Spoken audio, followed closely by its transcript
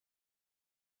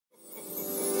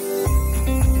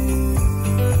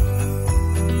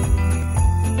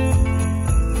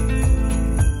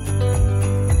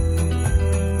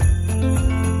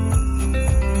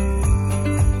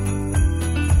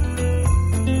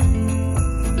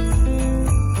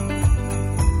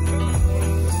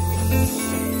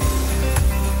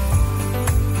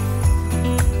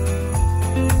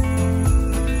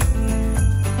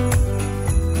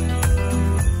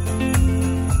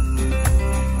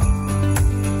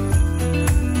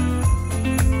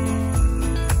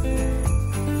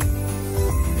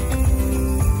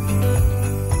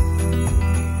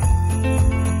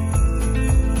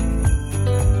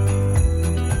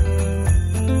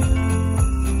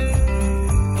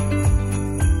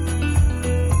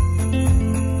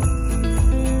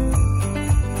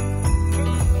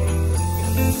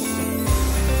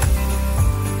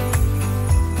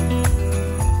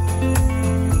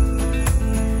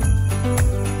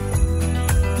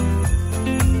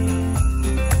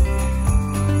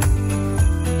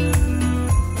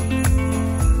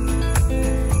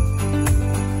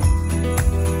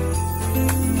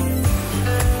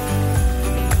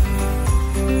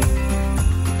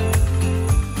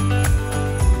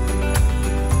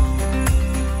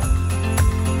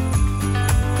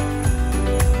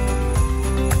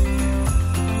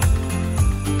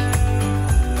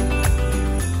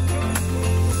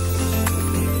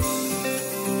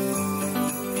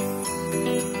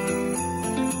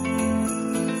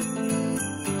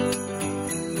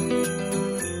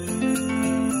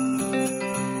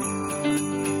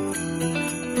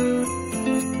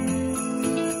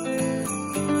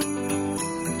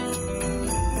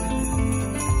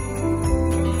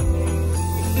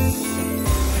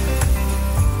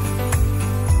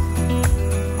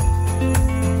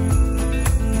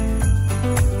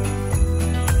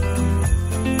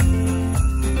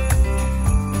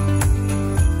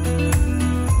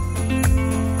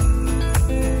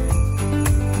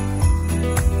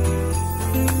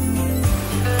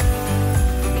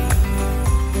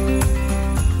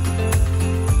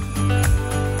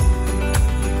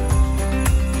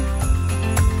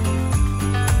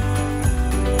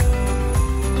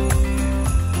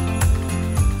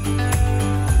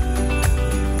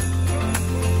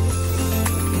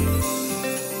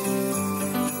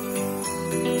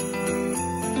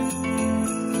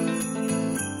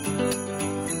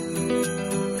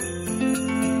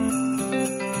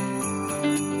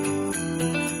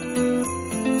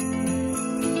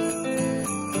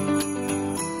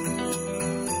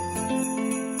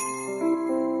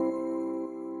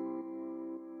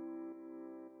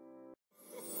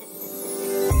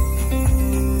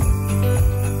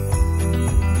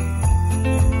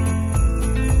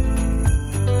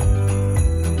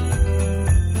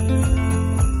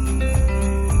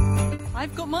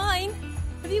mine.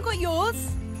 Have you got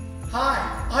yours? Hi,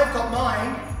 I've got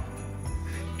mine.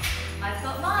 I've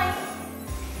got mine.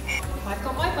 I've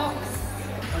got my box.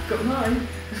 I've got mine.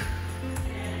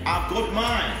 I've got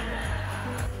mine.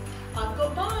 I've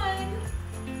got mine.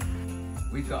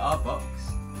 We've got our box.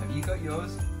 Have you got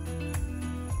yours?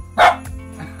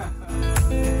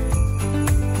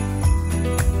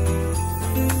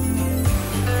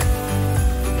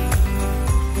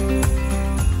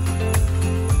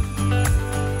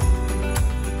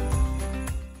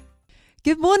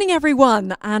 Good morning,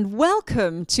 everyone, and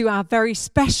welcome to our very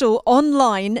special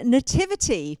online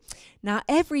Nativity. Now,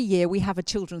 every year we have a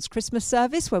children's Christmas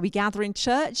service where we gather in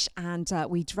church and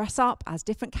we dress up as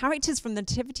different characters from the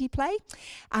Nativity play.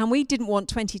 And we didn't want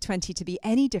 2020 to be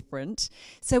any different.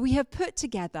 So we have put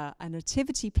together a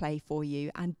Nativity play for you,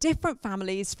 and different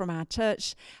families from our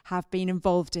church have been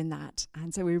involved in that.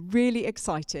 And so we're really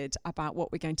excited about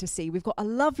what we're going to see. We've got a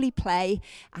lovely play,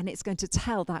 and it's going to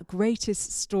tell that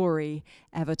greatest story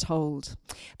ever told.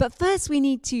 But first we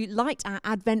need to light our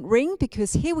Advent ring,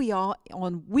 because here we are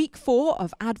on week 4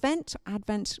 of Advent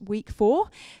week 4.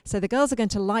 So the girls are going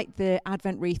to light the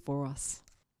Advent wreath for us.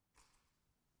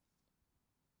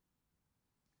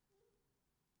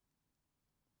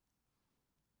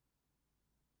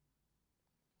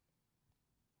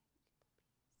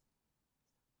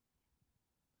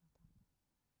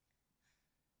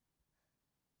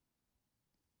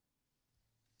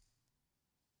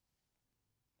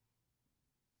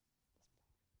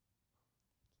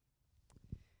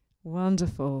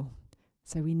 Wonderful.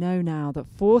 So we know now that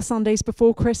 4 Sundays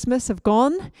before Christmas have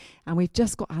gone, and we've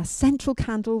just got our central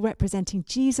candle representing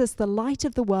Jesus, the light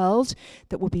of the world,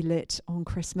 that will be lit on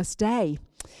Christmas Day.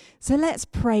 So let's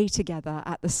pray together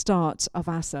at the start of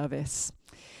our service.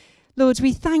 Lord,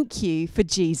 we thank you for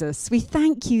Jesus. We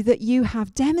thank you that you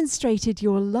have demonstrated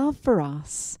your love for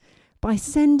us by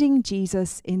sending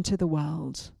Jesus into the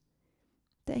world,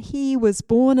 that he was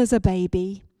born as a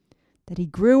baby, that he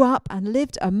grew up and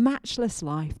lived a matchless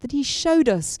life, that he showed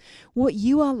us what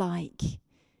you are like,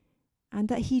 and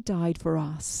that he died for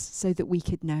us so that we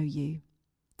could know you.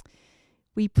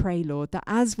 We pray, Lord, that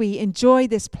as we enjoy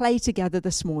this play together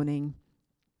this morning,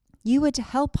 you would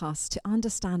help us to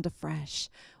understand afresh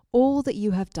all that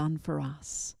you have done for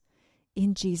us.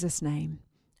 In Jesus' name,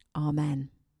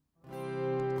 amen.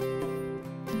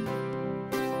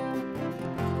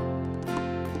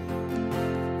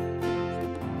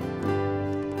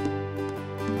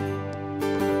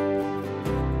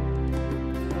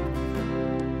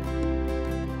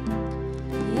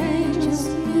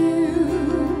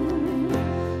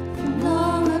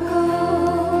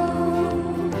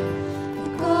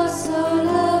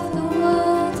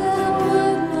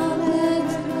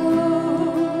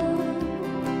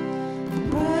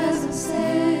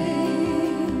 Say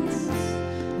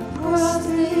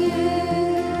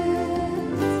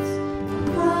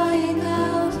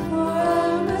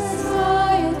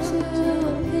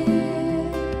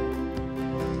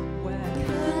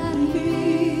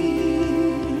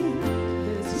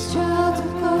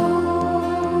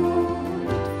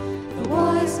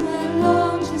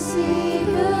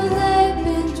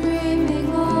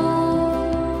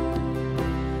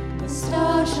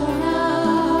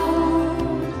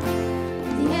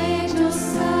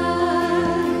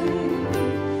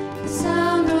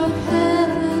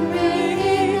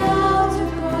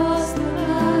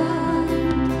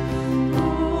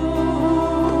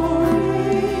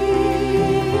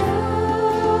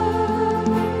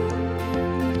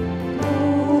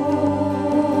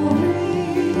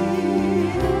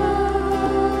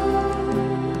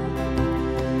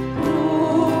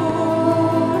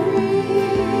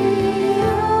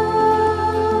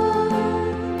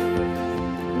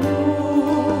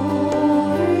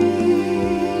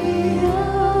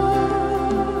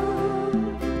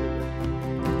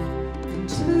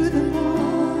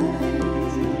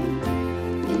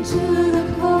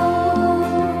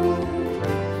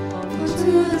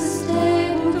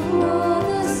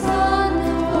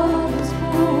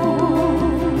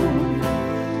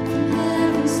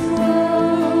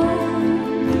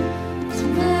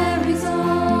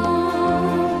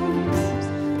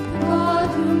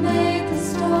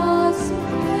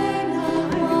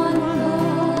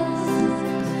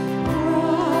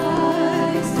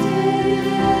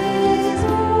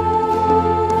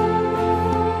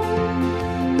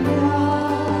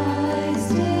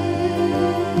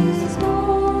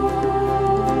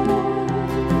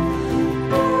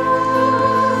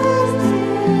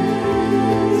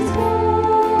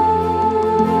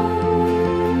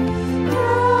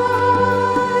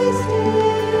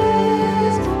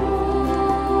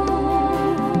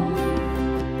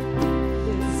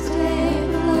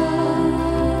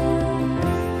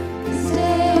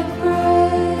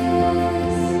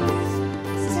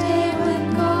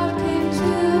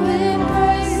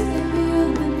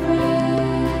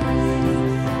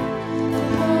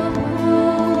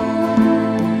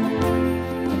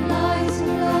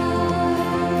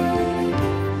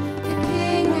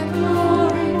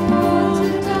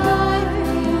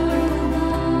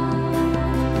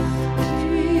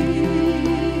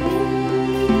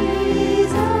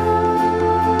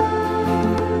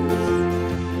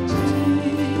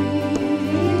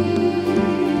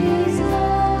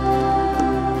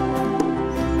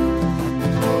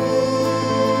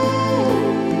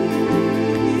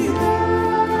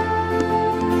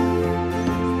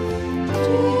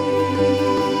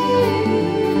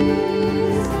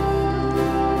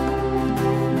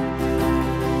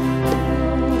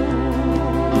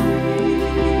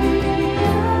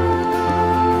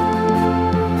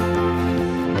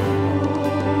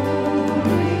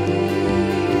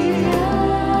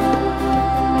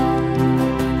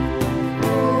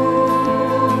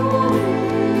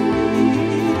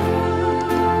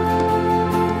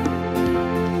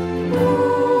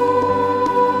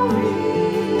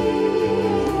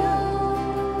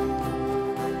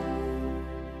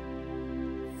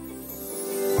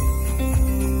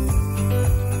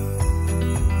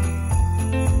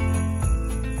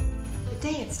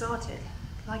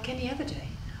day,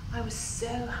 I was so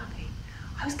happy.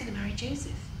 I was going to marry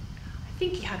Joseph. I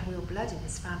think he had royal blood in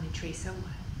his family tree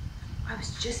somewhere. I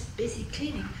was just busy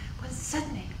cleaning when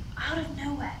suddenly, out of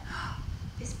nowhere,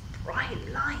 this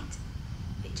bright light,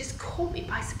 it just caught me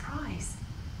by surprise.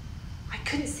 I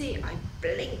couldn't see it. I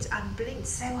blinked and blinked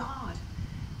so hard.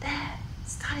 There,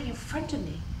 standing in front of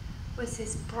me, was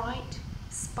this bright,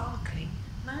 sparkling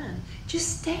man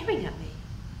just staring at me.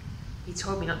 He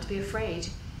told me not to be afraid.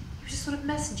 He was a sort of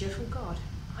messenger from God.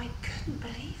 I couldn't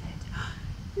believe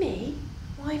it. Me?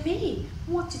 Why me?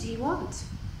 What did he want?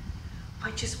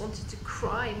 I just wanted to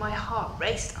cry. My heart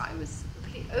raced. I was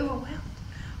really overwhelmed.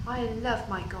 I loved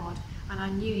my God, and I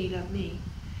knew he loved me.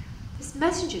 This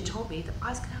messenger told me that I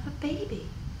was going to have a baby.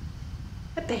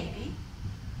 A baby?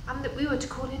 And that we were to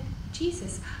call him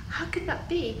Jesus. How could that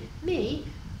be? Me?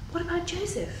 What about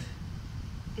Joseph?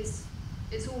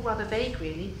 It's all rather vague,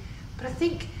 really, but I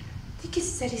think it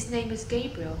said his name was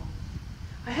Gabriel.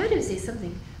 I heard him say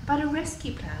something about a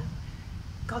rescue plan.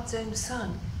 God's own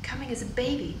son coming as a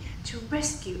baby to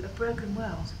rescue a broken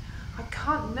world. I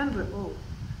can't remember it all.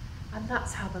 And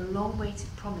that's how the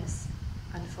long-awaited promise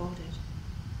unfolded.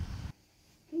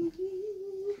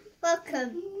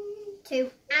 Welcome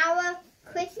to our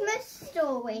Christmas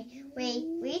story. We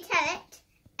retell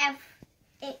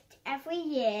it every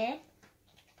year,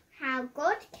 how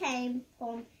God came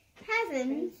from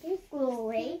heaven's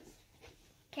glory,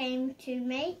 came to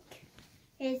make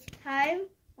his home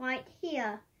right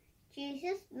here.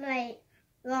 Jesus lay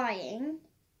lying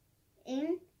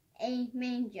in a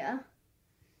manger,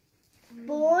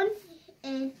 born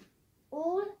in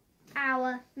all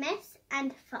our mess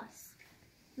and fuss,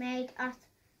 made us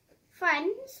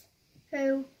friends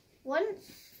who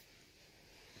once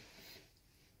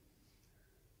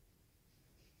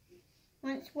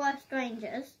were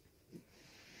strangers,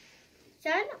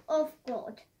 Son of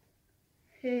God,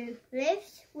 who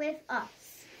lives with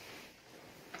us.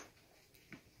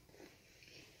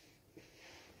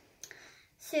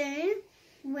 Soon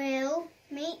we'll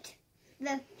meet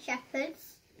the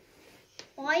shepherds,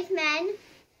 wise men,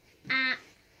 and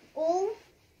all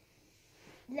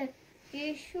the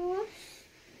usual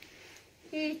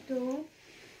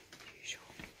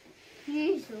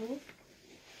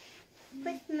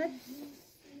Christmas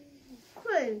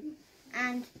crew,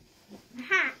 and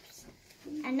perhaps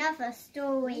another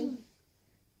story,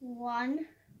 one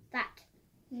that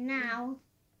now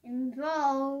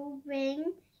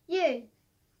involving you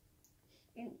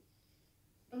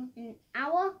in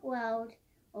our world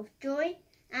of joy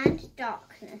and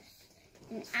darkness,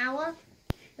 in our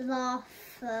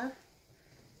laughter,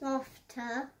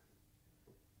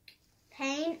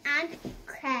 pain and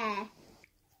care.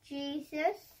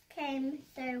 Jesus came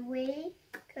so we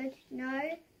could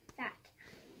know that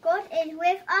God is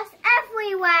with us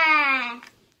everywhere.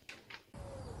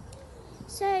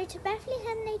 So to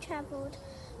Bethlehem they travelled,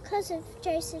 'cause of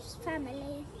Joseph's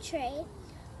family tree.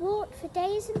 Walked for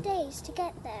days and days to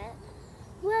get there.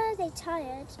 Were they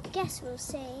tired? Guess we'll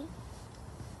see.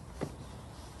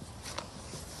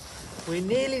 We're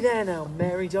nearly there now,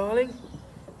 Mary darling.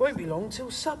 Won't be long till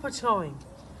supper time.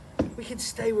 We can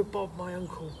stay with Bob, my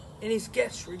uncle. In his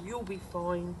guest room, you'll be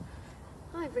fine.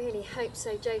 I really hope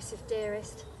so, Joseph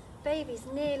dearest. Baby's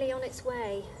nearly on its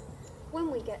way.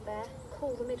 When we get there,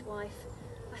 call the midwife.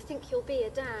 I think you'll be a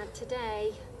dad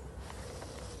today.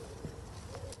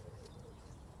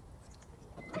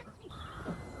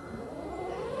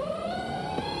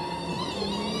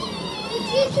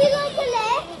 Would you like a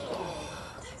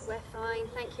lift? We're fine,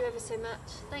 thank you ever so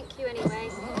much. Thank you anyway.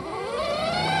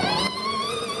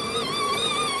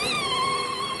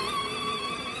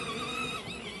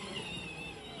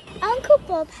 Uncle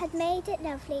Bob had made it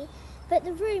lovely, but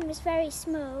the room was very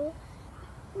small.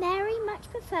 Mary much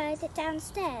preferred it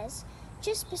downstairs,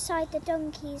 just beside the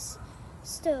donkey's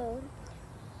stall.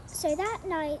 So that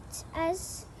night,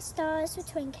 as stars were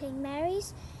twinkling,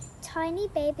 Mary's tiny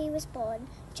baby was born.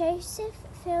 Joseph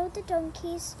filled the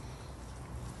donkey's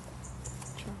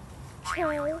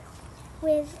trough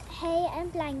with hay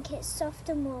and blankets, soft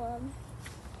and warm.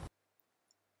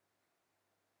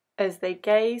 As they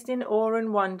gazed in awe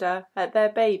and wonder at their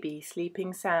baby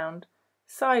sleeping sound,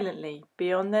 silently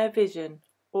beyond their vision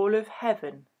all of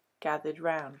heaven gathered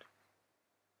round.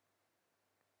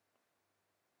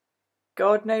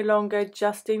 God no longer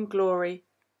just in glory,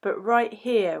 but right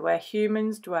here where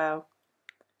humans dwell.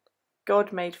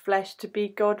 God made flesh to be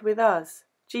God with us,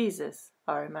 Jesus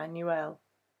our Emmanuel.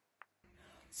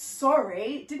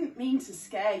 Sorry, didn't mean to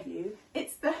scare you.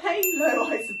 It's the halo,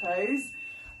 I suppose.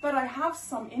 But I have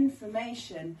some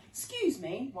information. Excuse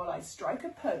me while I strike a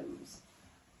pose.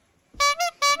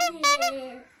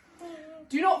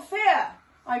 Do not fear.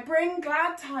 I bring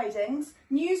glad tidings,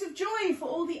 news of joy for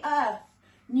all the earth,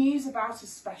 news about a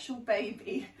special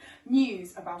baby,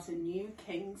 news about a new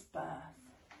king's birth.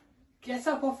 Get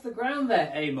up off the ground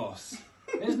there, Amos.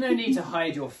 There's no need to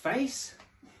hide your face.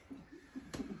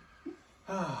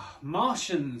 Ah,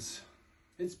 Martians.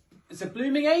 It's a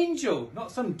blooming angel,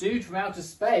 not some dude from outer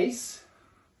space.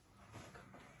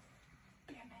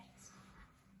 Be amazed.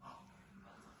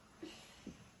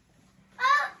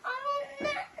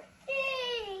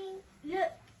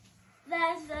 Look,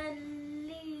 there's a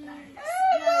leaf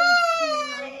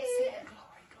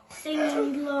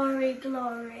singing glory,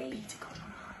 glory.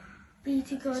 Be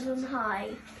to God on high.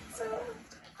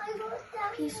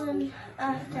 Peace on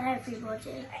earth to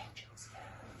everybody.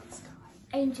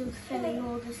 Angels filling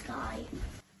all the sky.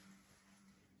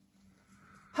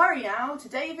 Hurry now to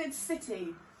David's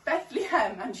city,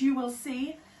 Bethlehem, and you will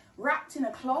see, wrapped in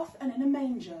a cloth and in a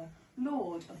manger,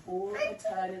 Lord of all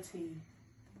eternity.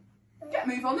 Get a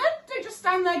move on then, don't just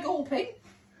stand there gulping.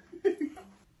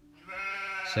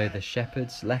 So the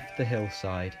shepherds left the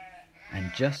hillside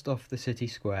and just off the city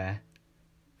square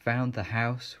found the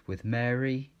house with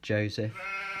Mary, Joseph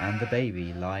and the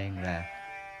baby lying there.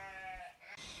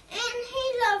 Isn't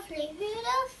he lovely? Who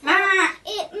loves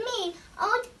it? Me,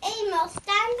 old Amos,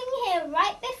 standing here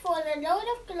right before the Lord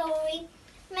of Glory,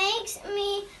 makes me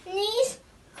knees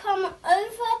come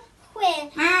over queer.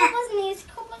 Cobble's knees,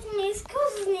 cobble's knees,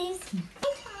 cobble's knees.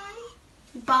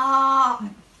 Bah!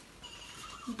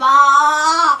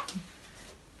 Bah!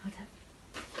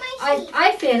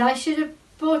 I feel I should have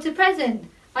brought a present.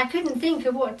 I couldn't think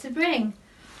of what to bring.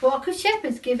 What could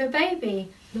shepherds give a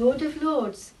baby? Lord of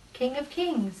Lords, King of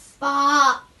Kings.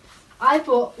 Bah! I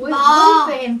bought wool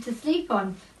for him to sleep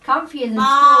on, comfier than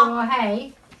Bah! straw or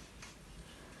hay.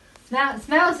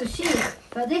 Smells of sheep,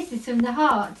 but this is from the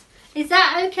heart. Is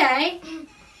that okay?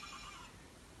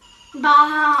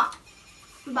 Bah!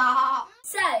 Bah!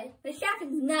 So the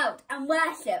shepherds knelt and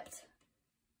worshipped.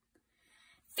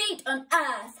 Feet on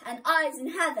earth and eyes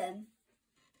in heaven.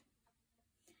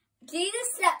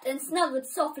 Jesus slept and snuggled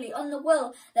softly on the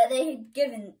wool that they had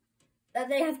given.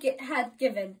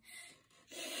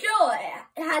 Sure,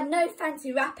 it had no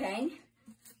fancy wrapping.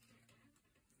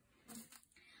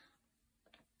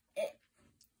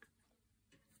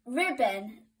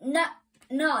 Ribbon,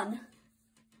 none,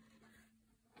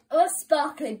 or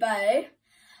sparkly bow,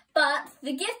 but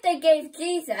the gift they gave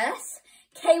Jesus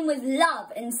came with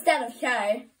love instead of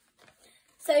show.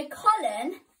 So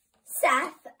Colin,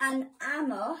 Seth and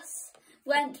Amos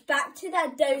went back to their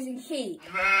dozing sheep.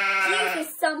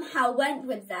 Jesus somehow went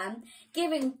with them,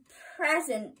 giving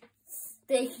presents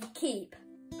they could keep.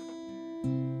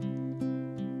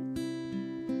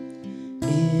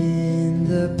 In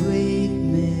the bleak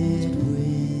midwinter,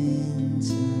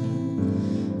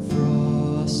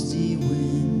 frosty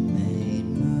wind made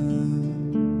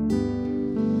moan.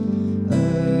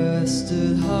 Earth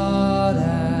stood hard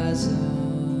as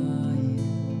iron,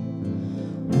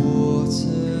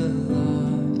 water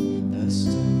like a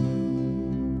stone.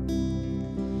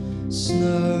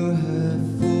 Snow had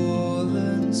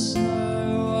fallen,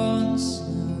 snow on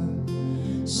snow,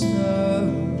 snow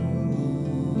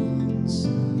on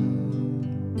snow.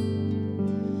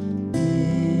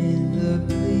 In the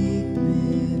bleak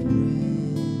midwinter,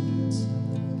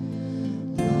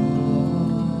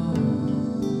 long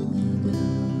ago.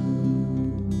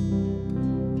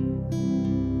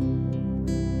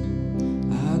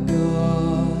 Our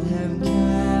God him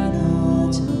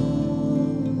cannot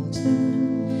hold him,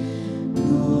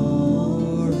 nor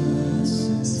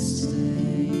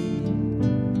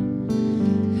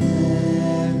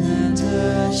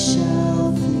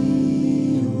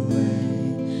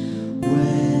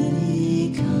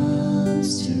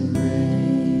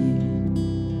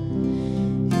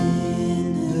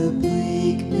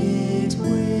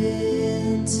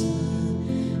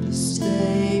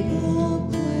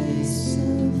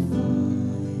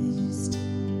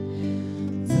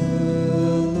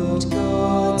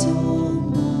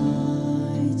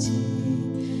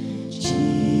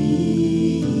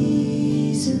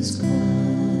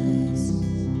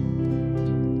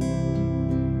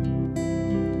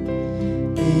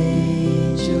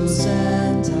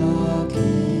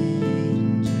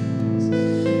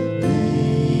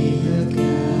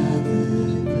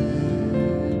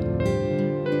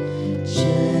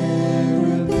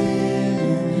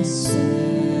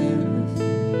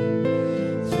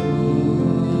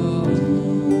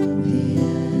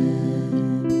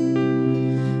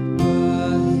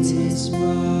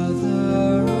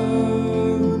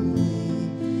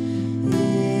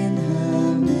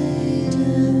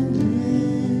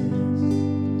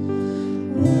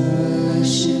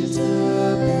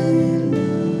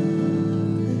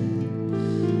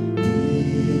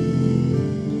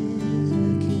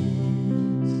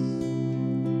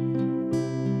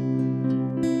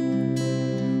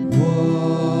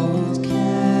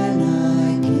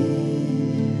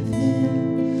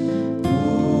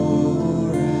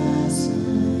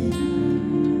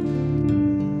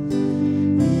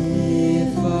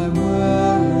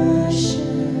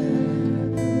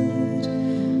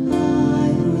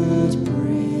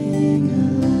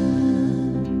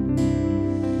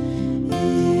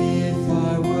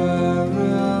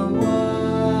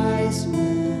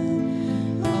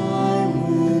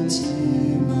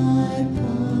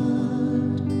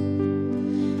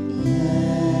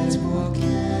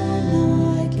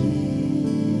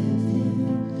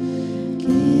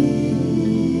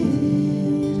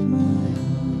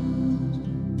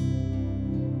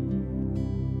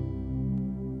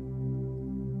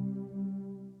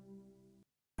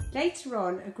later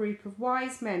on, a group of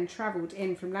wise men travelled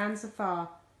in from lands afar.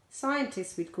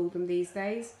 Scientists, we'd call them these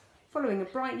days, following a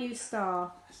bright new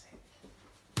star.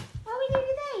 Are we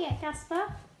nearly there yet,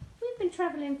 Caspar? We've been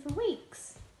travelling for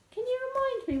weeks. Can you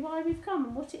remind me why we've come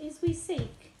and what it is we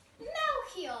seek?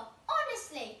 Melchior,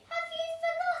 honestly, have you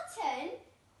forgotten?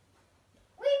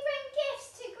 We bring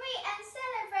gifts to greet and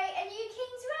celebrate a new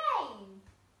king's reign.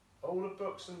 All the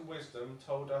books and wisdom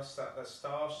told us that the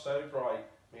stars so bright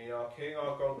mean our King,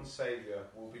 our God and Saviour,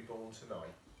 will be born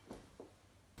tonight.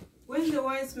 When the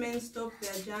wise men stopped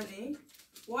their journey,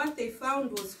 what they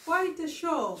found was quite a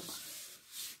shock.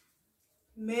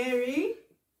 Mary,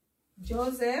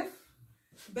 Joseph,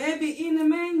 baby in a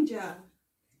manger,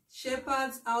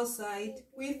 shepherds outside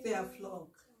with their flock.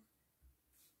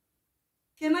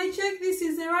 Can I check this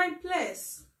is the right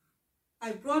place?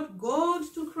 I brought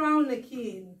gold to crown a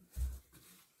king.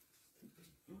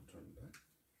 Don't turn back.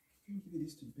 Can you give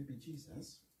this to baby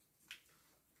Jesus?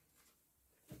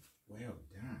 Well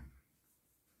done.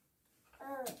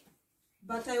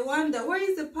 But I wonder, where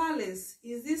is the palace?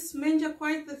 Is this manger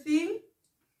quite the thing?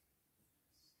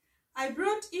 I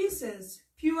brought incense,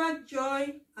 pure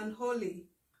joy and holy,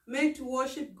 made to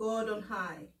worship God on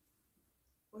high.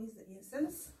 Where is the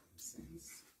incense?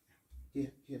 Incense.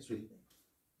 Here, sweetie.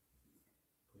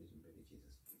 Put it in baby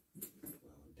Jesus.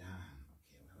 Well done.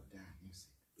 Okay, well done. You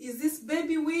see. Is this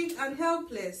baby weak and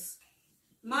helpless?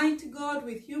 Mighty God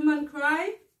with human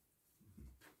cry?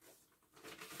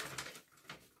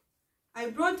 I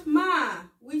brought myrrh,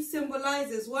 which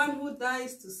symbolizes one who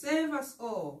dies to save us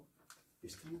all. You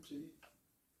stand up, sweetie.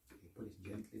 Okay, put it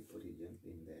gently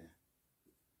in there.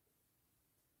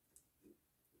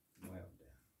 Well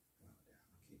done.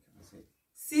 Okay, come on, say it.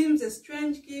 Seems a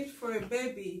strange gift for a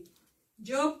baby,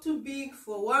 job too big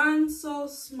for one so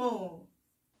small.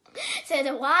 So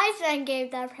the wise men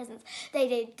gave their presents. They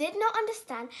did not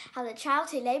understand how the child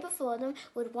who lay before them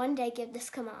would one day give this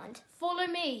command. Follow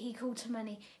me, he called to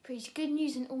many, preached good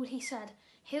news in all he said,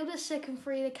 heal the sick and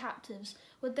free the captives.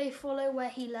 Would they follow where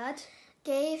he led?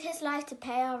 Gave his life to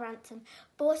pay our ransom,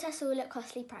 bought us all at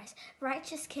costly price,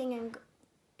 righteous King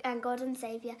and God and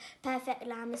Saviour, perfect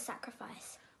Lamb as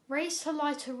sacrifice. Raised to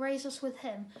life to raise us with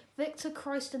him, victor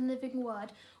Christ and living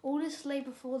word, all this lay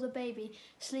before the baby,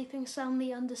 sleeping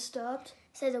soundly undisturbed.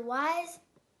 So the wise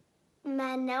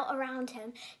men knelt around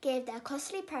him, gave their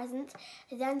costly presents,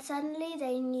 then suddenly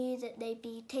they knew that they'd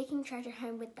be taking treasure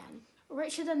home with them.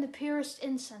 Richer than the purest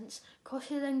incense,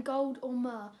 costlier than gold or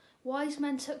myrrh, wise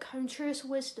men took home truest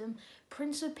wisdom,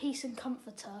 Prince of Peace and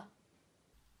Comforter.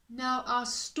 Now our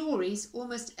story's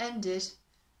almost ended.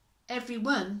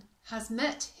 Everyone has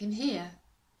met him here.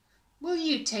 Will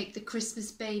you take the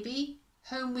Christmas baby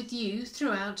home with you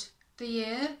throughout the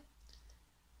year?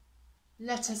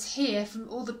 Let us hear from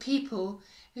all the people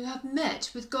who have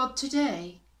met with God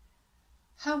today.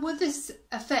 How will this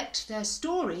affect their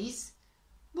stories?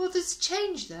 Will this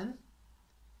change them?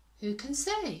 Who can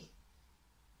say?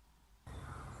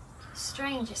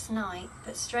 Strangest night,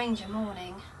 but stranger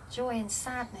morning, joy and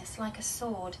sadness like a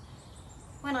sword.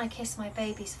 When I kiss my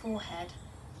baby's forehead,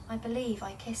 I believe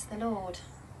I kiss the Lord.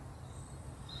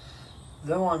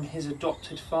 Though I'm his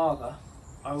adopted father,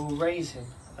 I will raise him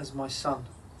as my son,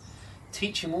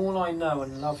 teach him all I know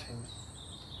and love him,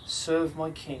 serve my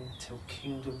King till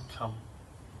kingdom come.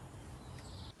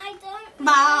 I don't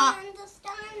really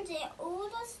understand it, all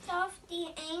the stuff the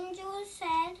angels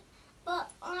said,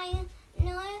 but I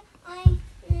know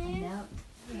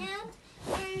knelt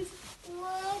and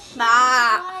worshipped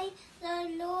by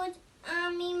the Lord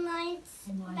army might's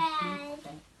bed.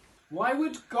 Why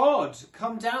would God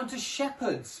come down to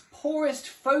shepherds, poorest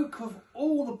folk of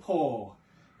all the poor?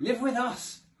 Live with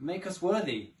us, make us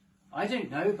worthy. I don't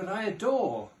know, but I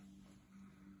adore.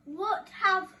 What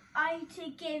have I to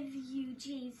give you,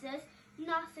 Jesus?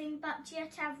 Nothing but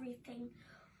yet everything.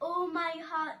 All my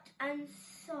heart and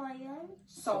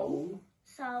soul,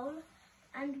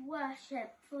 and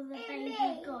worship for the baby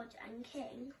God and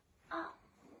King.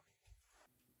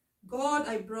 God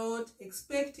I brought,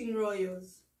 expecting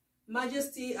royals.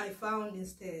 Majesty I found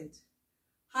instead.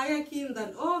 Higher king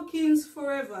than all kings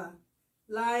forever,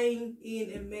 lying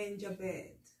in a manger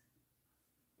bed.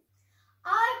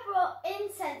 I brought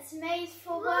incense made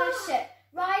for worship,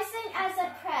 rising as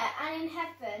a prayer, and in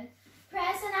heaven,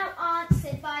 prayers are now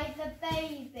answered by the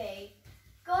baby.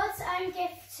 God's own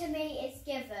gift to me is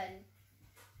given.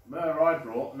 Myrrh I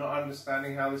brought, not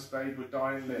understanding how this babe would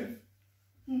die and live.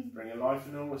 Bring a life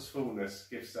in all its fullness,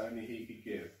 gifts that only he could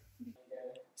give.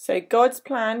 So God's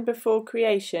plan before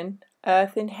creation,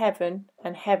 earth in heaven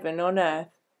and heaven on earth,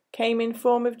 came in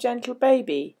form of gentle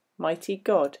baby, mighty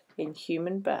God in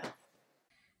human birth.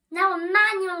 Now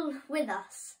Emmanuel with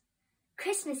us.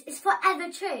 Christmas is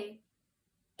forever true.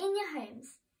 In your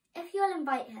homes, if you'll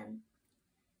invite him,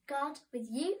 God with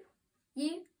you,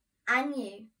 you and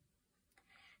you.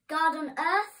 God on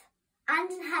earth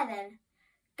and in heaven,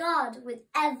 God with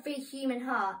every human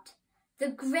heart, the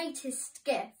greatest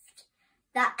gift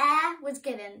that e'er was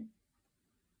given.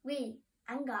 We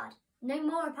and God no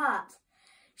more apart.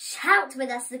 Shout with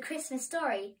us the Christmas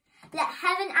story. Let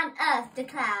heaven and earth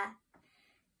declare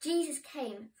Jesus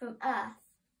came from earth,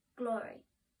 glory.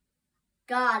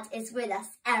 God is with us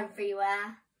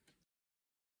everywhere.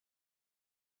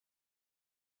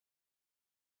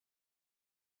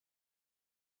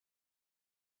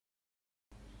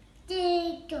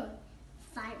 Dear God,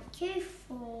 thank you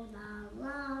for the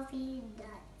lovely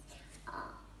night.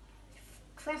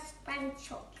 Crisp and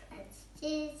chocolates.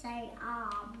 Jesus,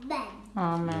 amen.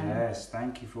 Amen. Yes,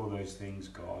 thank you for those things,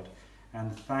 God.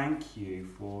 And thank you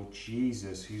for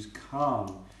Jesus who's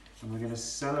come, and we're going to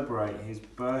celebrate his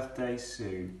birthday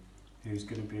soon, who's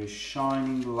going to be a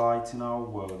shining light in our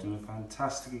world and a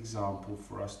fantastic example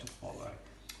for us to follow.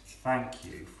 Thank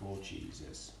you for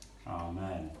Jesus.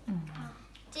 Amen.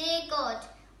 Dear God,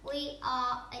 we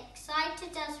are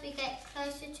excited as we get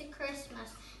closer to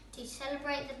Christmas to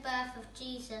celebrate the birth of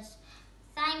Jesus.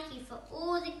 Thank you for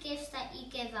all the gifts that you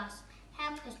give us.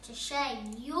 Help us to share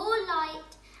your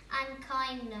light and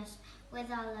kindness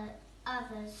with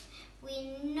others.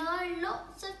 We know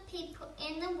lots of people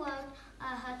in the world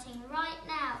are hurting right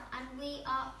now, and we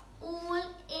are all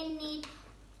in need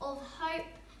of hope,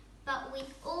 but we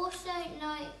also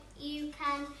know you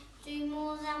can do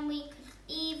more than we could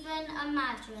even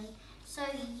imagine. So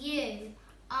you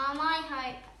are my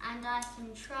hope, and I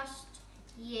can trust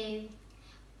you.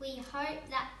 We hope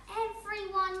that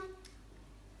everyone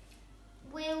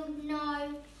will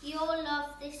know your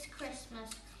love this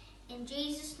Christmas. In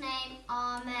Jesus' name,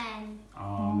 amen.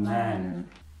 Amen.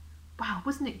 Wow,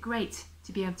 wasn't it great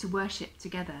to be able to worship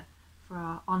together for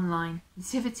our online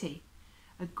nativity?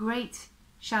 A great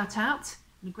shout out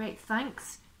and a great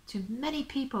thanks to many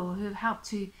people who have helped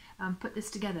to put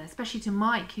this together, especially to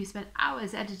Mike, who spent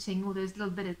hours editing all those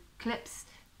little bit of clips,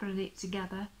 putting it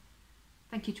together.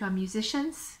 Thank you to our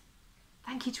musicians.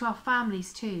 Thank you to our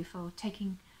families too for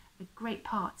taking a great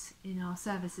part in our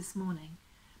service this morning.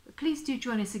 But please do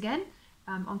join us again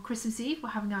on Christmas Eve. We're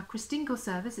having our Christingle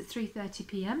service at 3:30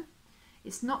 p.m.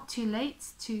 It's not too late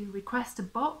to request a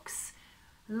box,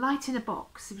 light in a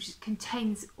box, which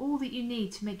contains all that you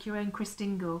need to make your own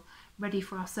Christingle ready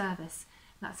for our service.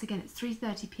 That's again at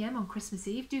 3:30 p.m. on Christmas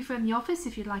Eve. Do phone the office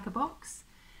if you'd like a box.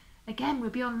 Again, we'll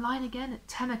be online again at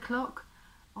 10 o'clock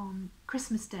on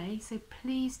Christmas Day, so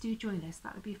please do join us.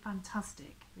 That would be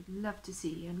fantastic. We'd love to see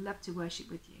you and love to worship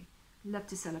with you, love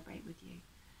to celebrate with you.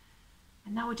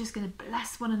 And now we're just going to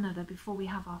bless one another before we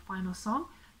have our final song.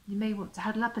 You may want to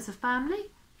huddle up as a family,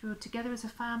 if you're together as a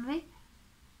family.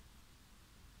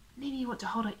 Maybe you want to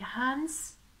hold out your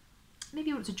hands. Maybe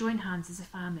you want to join hands as a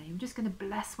family. We're just going to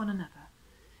bless one another.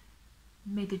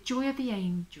 May the joy of the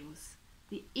angels,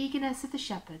 the eagerness of the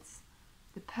shepherds,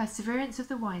 the perseverance of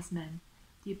the wise men,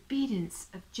 the obedience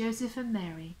of Joseph and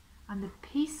Mary, and the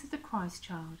peace of the Christ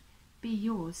child be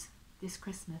yours this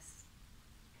Christmas.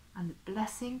 And the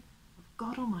blessing of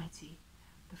God Almighty,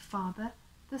 the Father,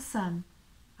 the Son,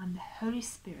 and the Holy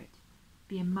Spirit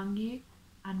be among you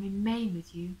and remain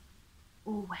with you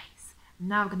always.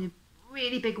 Now we're going to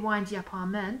really big windy up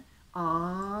amen.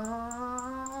 Amen.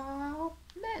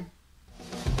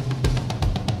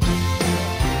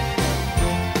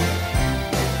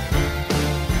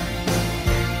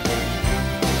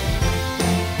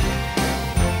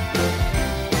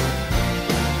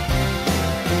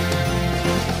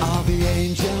 All the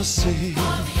angels sing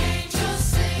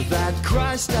that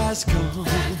Christ has come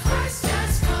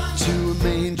to a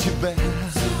manger bed.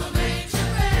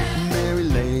 Mary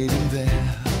laid him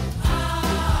there.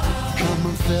 Come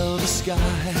and fill the sky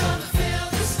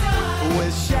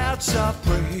with shouts of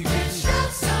praise.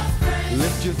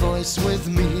 Lift your voice with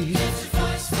me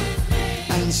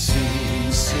and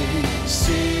sing, sing,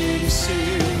 sing,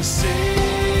 sing, sing.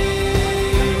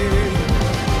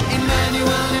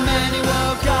 Emmanuel,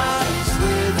 Emmanuel, God is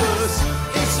with us.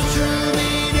 It's the true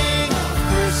meaning of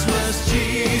Christmas.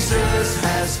 Jesus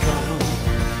has come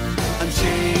and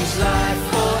changed life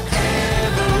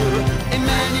forever.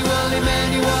 Emmanuel,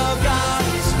 Emmanuel, God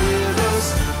is with us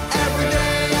every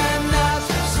day and night.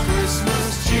 It's Christmas.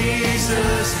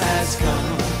 Jesus has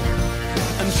come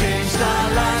and changed our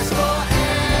lives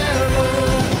forevermore.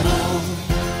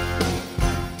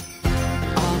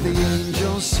 All the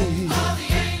angels sing.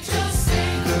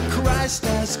 The Christ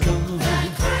has come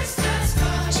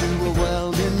to a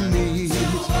world in need.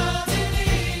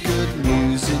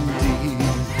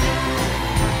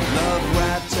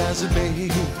 as a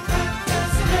babe.